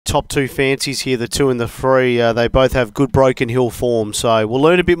top two fancies here, the 2 and the 3. They both have good Broken Hill form, so we'll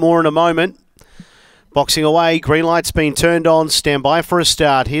learn a bit more in a moment. Boxing away, green light's been turned on. Stand by for a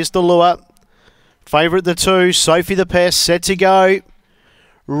start. Here's the lure. Favourite the 2, Sophie the Pest, set to go.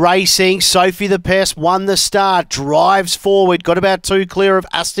 Racing, Sophie the Pest won the start, drives forward, got about 2 clear of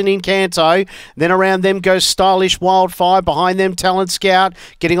Aston Incanto. Then around them goes Stylish Wildfire, behind them Talent Scout,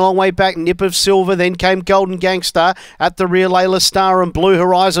 getting a long way back, Nip of Silver, then came Golden Gangster. At the rear, Layla Star and Blue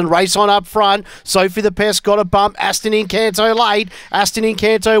Horizon, race on up front. Sophie the Pest got a bump, Aston Incanto late. Aston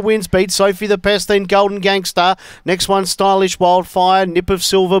Incanto wins, beat Sophie the Pest, then Golden Gangster. Next one, Stylish Wildfire, Nip of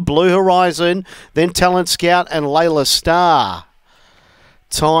Silver, Blue Horizon, then Talent Scout and Layla Star.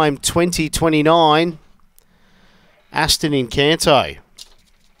 Time 20:29. Aston Incanto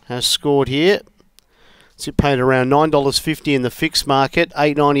has scored here. It's paid around $9.50 in the fixed market,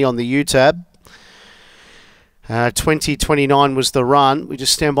 $8.90 on the UTAB. 20:29 was the run. We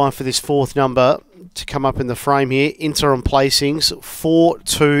just stand by for this 4th number to come up in the frame here. Interim placings 4,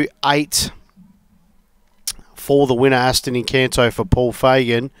 2, 8 for the winner, Aston Incanto for Paul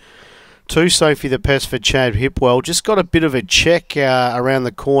Fagan. 2, Sophie the Pest for Chad Hipwell. Just got a bit of a check around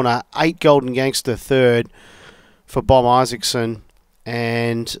the corner. 8, Golden Gangster 3rd for Bob Isaacson.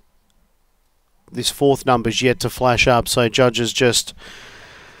 And this 4th number's yet to flash up. So judges just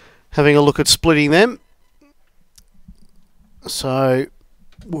having a look at splitting them. So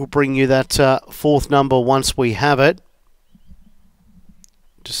we'll bring you that 4th number once we have it.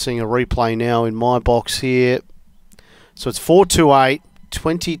 Just seeing a replay now in my box here. So it's 4, 2, 8.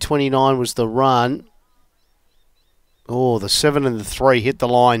 20:29 was the run. Oh, the 7 and the 3 hit the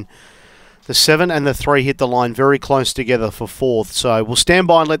line. The 7 and the 3 hit the line very close together for 4th. So we'll stand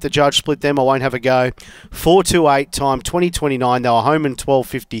by and let the judge split them. I won't have a go. 4, 2, 8, time 20:29. They were home in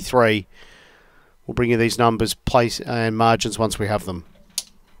 12:53. We'll bring you these numbers, place and margins once we have them.